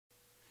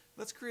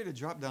Let's create a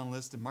drop-down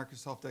list in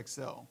Microsoft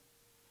Excel.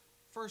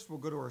 First, we'll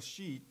go to our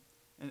sheet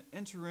and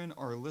enter in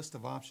our list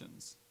of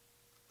options.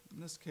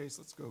 In this case,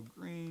 let's go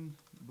green,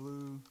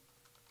 blue,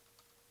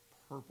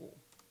 purple.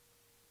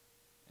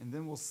 And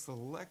then we'll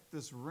select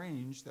this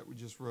range that we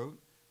just wrote,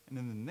 and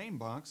in the name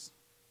box,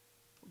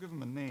 we'll give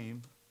them a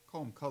name,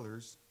 call them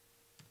colors,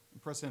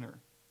 and press enter.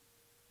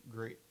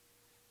 Great.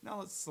 Now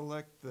let's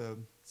select the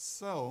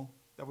cell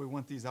that we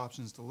want these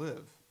options to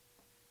live.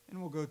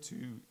 And we'll go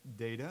to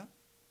Data,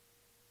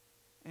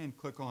 and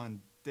click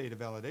on Data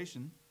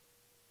Validation.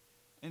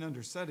 And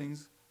under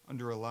Settings,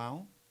 under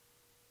Allow,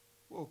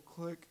 we'll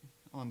click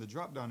on the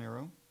drop-down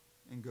arrow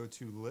and go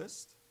to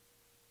List.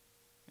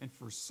 And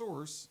for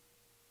Source,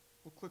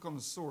 we'll click on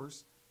the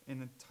source and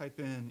then type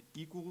in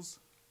equals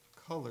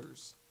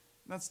colors.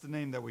 And that's the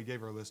name that we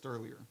gave our list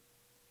earlier.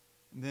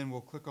 And then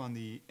we'll click on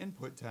the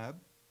Input tab.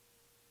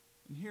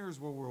 And here's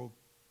where we'll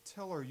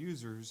tell our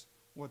users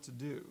what to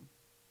do.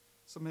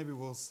 So maybe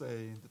we'll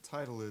say the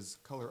title is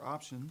Color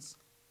Options.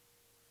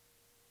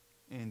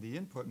 And the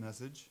input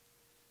message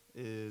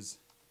is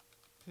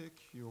pick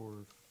your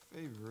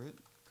favorite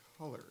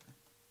color.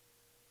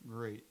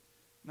 Great.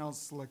 Now let's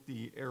select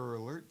the Error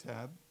Alert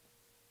tab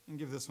and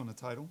give this one a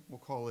title. We'll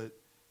call it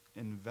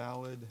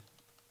Invalid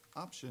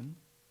Option.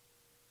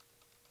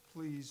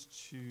 Please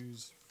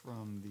choose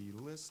from the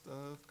list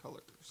of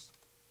colors.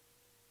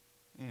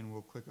 And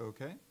we'll click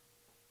OK.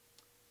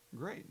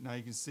 Great. Now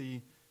you can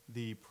see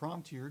the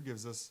prompt here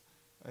gives us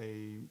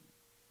a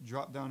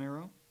drop-down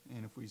arrow,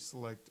 and if we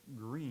select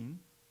green,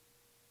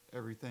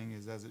 everything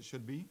is as it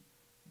should be.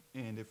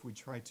 And if we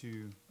try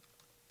to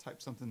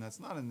type something that's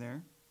not in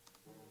there,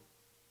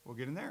 we'll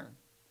get an error.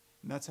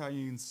 And that's how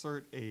you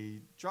insert a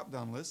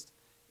drop-down list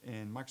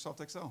in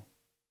Microsoft Excel.